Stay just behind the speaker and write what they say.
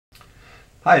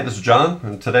Hi, this is John,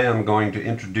 and today I'm going to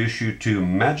introduce you to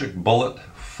Magic Bullet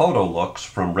Photolooks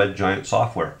from Red Giant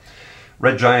Software.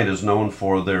 Red Giant is known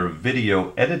for their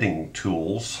video editing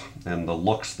tools and the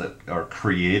looks that are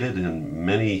created in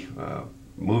many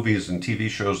movies and TV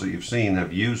shows that you've seen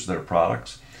have used their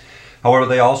products. However,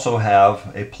 they also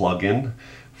have a plugin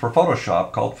for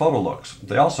Photoshop called Photolooks.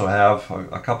 They also have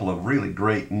a couple of really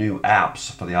great new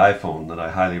apps for the iPhone that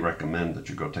I highly recommend that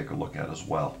you go take a look at as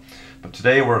well. But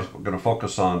today we're going to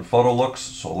focus on Photolooks,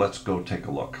 so let's go take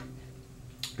a look.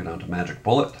 Go down to Magic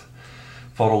Bullet,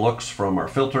 Photolooks from our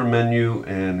filter menu,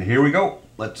 and here we go.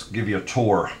 Let's give you a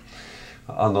tour.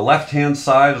 On the left hand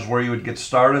side is where you would get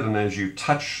started, and as you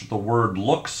touch the word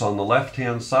looks on the left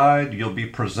hand side, you'll be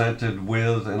presented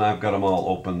with, and I've got them all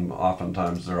open,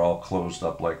 oftentimes they're all closed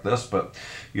up like this, but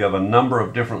you have a number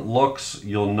of different looks.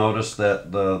 You'll notice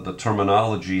that the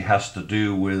terminology has to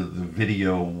do with the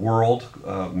video world,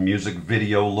 music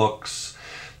video looks,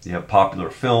 you have popular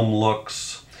film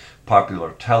looks,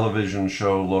 popular television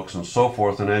show looks, and so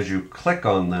forth, and as you click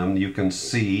on them you can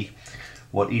see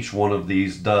what each one of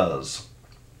these does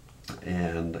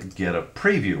and get a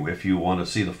preview. If you want to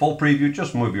see the full preview,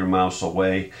 just move your mouse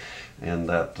away and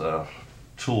that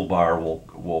toolbar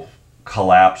will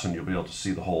collapse and you'll be able to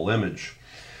see the whole image.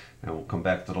 And we'll come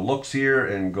back to the looks here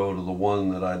and go to the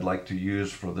one that I'd like to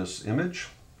use for this image.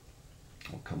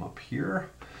 We'll come up here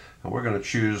and we're going to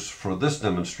choose for this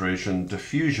demonstration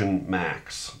Diffusion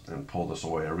Max and pull this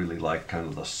away. I really like kind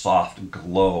of the soft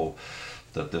glow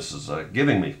that this is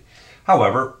giving me.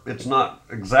 However, it's not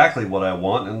exactly what I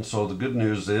want, and so the good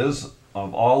news is,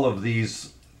 of all of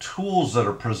these tools that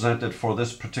are presented for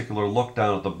this particular look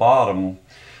down at the bottom,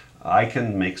 I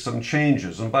can make some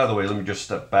changes. And by the way, let me just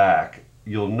step back.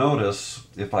 You'll notice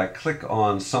if I click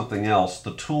on something else,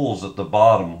 the tools at the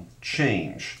bottom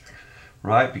change,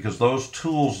 right? Because those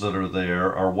tools that are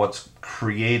there are what's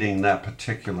creating that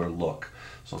particular look.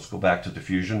 So let's go back to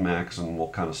Diffusion Max and we'll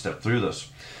kind of step through this.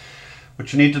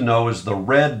 What you need to know is the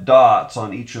red dots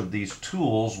on each of these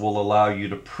tools will allow you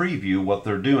to preview what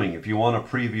they're doing. If you want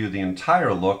to preview the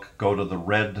entire look, go to the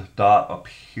red dot up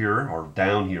here, or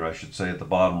down here I should say, at the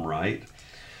bottom right,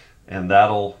 and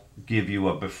that'll give you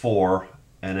a before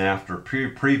and after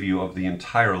preview of the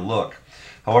entire look.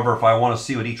 However, if I want to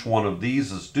see what each one of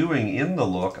these is doing in the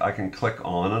look, I can click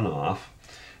on and off,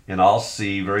 and I'll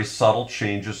see very subtle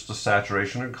changes to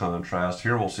saturation and contrast.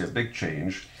 Here we'll see a big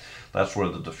change. That's where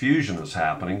the diffusion is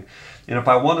happening. And if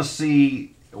I want to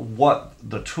see what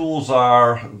the tools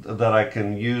are that I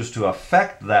can use to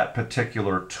affect that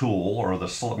particular tool, or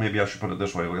maybe I should put it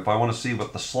this way, if I want to see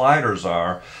what the sliders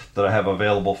are that I have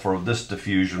available for this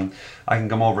diffusion, I can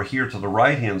come over here to the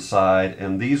right hand side,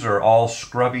 and these are all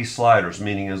scrubby sliders,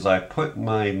 meaning as I put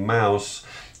my mouse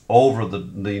over the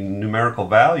numerical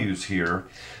values here,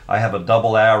 I have a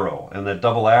double arrow, and that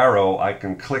double arrow I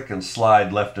can click and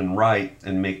slide left and right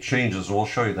and make changes, and we'll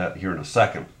show you that here in a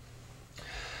second.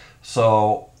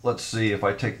 So let's see, if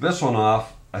I take this one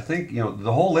off, I think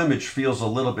the whole image feels a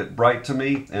little bit bright to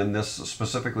me, and this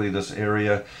specifically this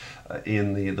area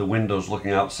in the windows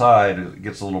looking outside, it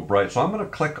gets a little bright. So I'm going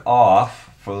to click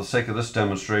off for the sake of this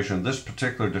demonstration this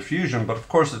particular diffusion, but of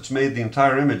course it's made the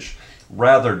entire image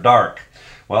rather dark.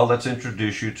 Well, let's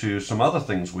introduce you to some other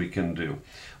things we can do.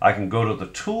 I can go to the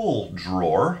tool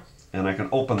drawer and I can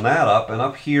open that up, and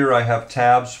up here I have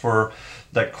tabs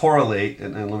that correlate,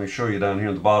 and let me show you down here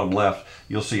in the bottom left.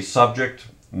 You'll see subject,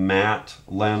 matte,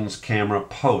 lens, camera,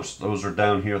 post. Those are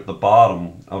down here at the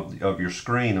bottom of your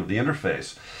screen of the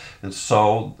interface. And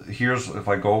so here's, if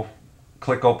I go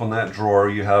click open that drawer,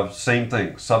 you have same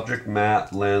thing, subject,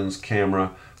 matte, lens,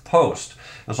 camera, post.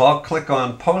 And so I'll click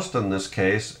on post in this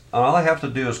case, and all I have to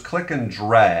do is click and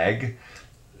drag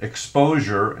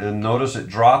exposure, and notice it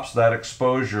drops that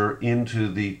exposure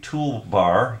into the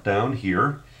toolbar down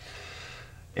here.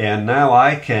 And now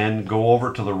I can go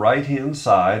over to the right hand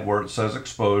side where it says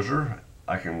exposure.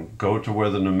 I can go to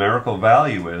where the numerical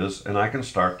value is, and I can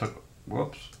start to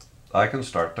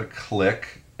click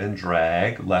and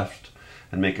drag left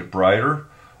and make it brighter.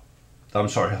 I'm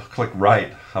sorry, click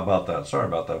right. How about that? Sorry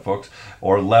about that, folks.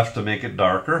 Or left to make it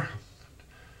darker.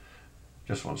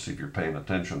 Just want to see if you're paying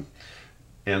attention.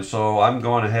 And so I'm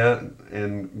going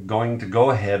to go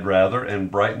ahead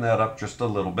and brighten that up just a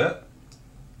little bit.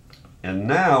 And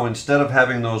now, instead of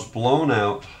having those blown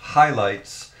out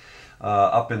highlights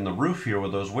up in the roof here where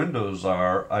those windows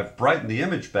are, I've brightened the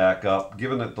image back up,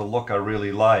 given it the look I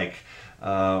really like,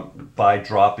 by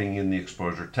dropping in the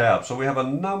exposure tab. So we have a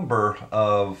number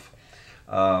of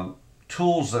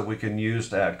tools that we can use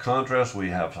to add contrast. We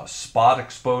have a spot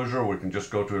exposure. We can just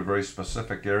go to a very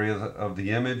specific area of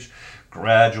the image.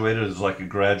 Graduated is like a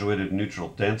graduated neutral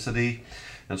density,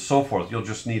 and so forth. You'll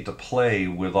just need to play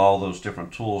with all those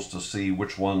different tools to see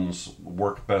which ones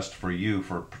work best for you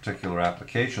for particular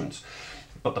applications.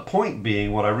 But the point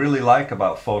being, what I really like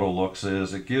about Photolooks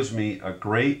is it gives me a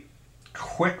great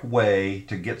quick way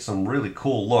to get some really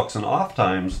cool looks, and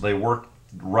oftentimes they work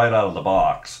right out of the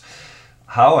box.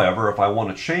 However, if I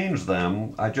want to change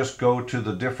them, I just go to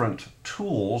the different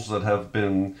tools that have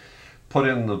been put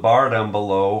in the bar down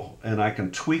below, and I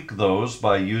can tweak those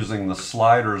by using the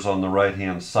sliders on the right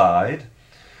hand side.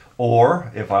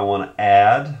 Or if I want to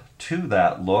add to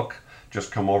that look,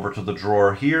 just come over to the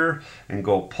drawer here and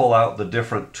go pull out the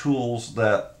different tools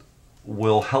that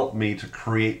will help me to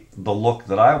create the look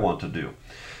that I want to do.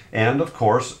 And of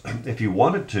course, if you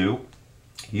wanted to,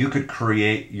 you could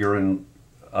create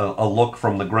a look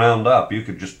from the ground up. You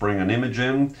could just bring an image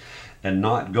in and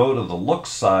not go to the look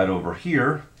side over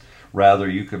here. Rather,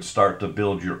 you could start to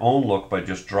build your own look by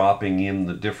just dropping in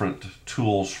the different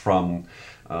tools from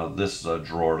this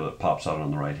drawer that pops out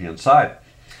on the right hand side.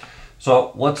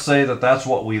 So let's say that that's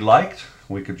what we liked.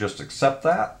 We could just accept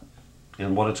that,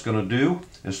 and what it's going to do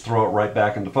is throw it right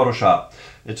back into Photoshop.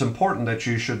 It's important that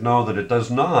you should know that it does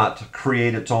not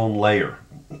create its own layer.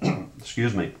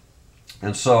 Excuse me.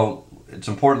 And so it's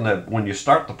important that when you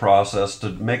start the process to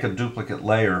make a duplicate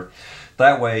layer.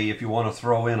 That way, if you want to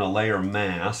throw in a layer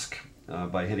mask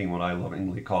by hitting what I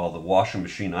lovingly call the washing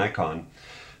machine icon,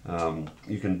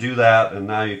 you can do that, and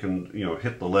now you can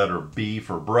hit the letter B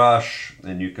for brush,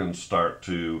 and you can start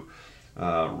to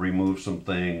remove some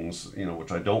things,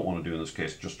 which I don't want to do in this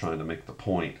case, just trying to make the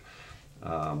point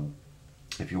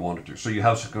if you wanted to. So you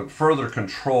have some further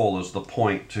control as the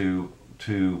point to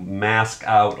mask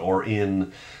out or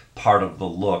in part of the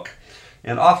look.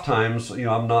 And oftentimes,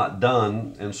 I'm not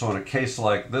done, and so in a case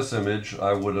like this image,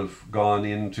 I would have gone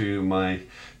into my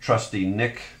trusty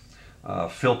Nik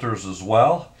filters as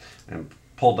well and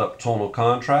pulled up tonal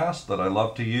contrast that I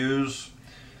love to use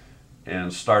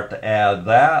and start to add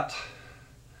that,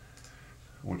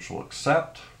 which will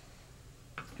accept.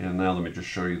 And now let me just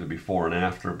show you the before and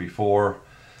after,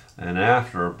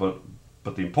 but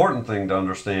the important thing to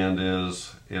understand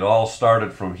is it all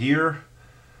started from here.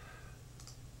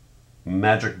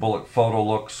 Magic Bullet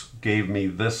Photolooks gave me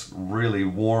this really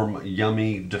warm,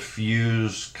 yummy,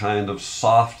 diffuse kind of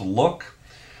soft look,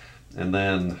 and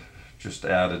then just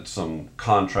added some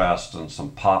contrast and some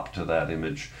pop to that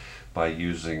image by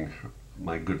using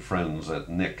my good friends at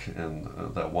Nik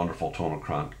and that wonderful tonal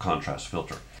contrast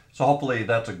filter. So hopefully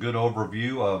that's a good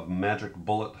overview of Magic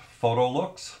Bullet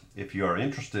Photolooks. If you are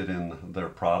interested in their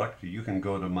product, you can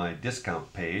go to my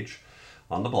discount page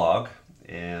on the blog,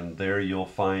 and there you'll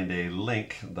find a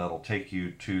link that'll take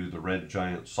you to the Red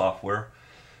Giant software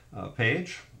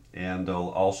page, and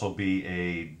there'll also be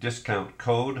a discount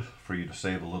code for you to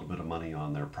save a little bit of money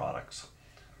on their products.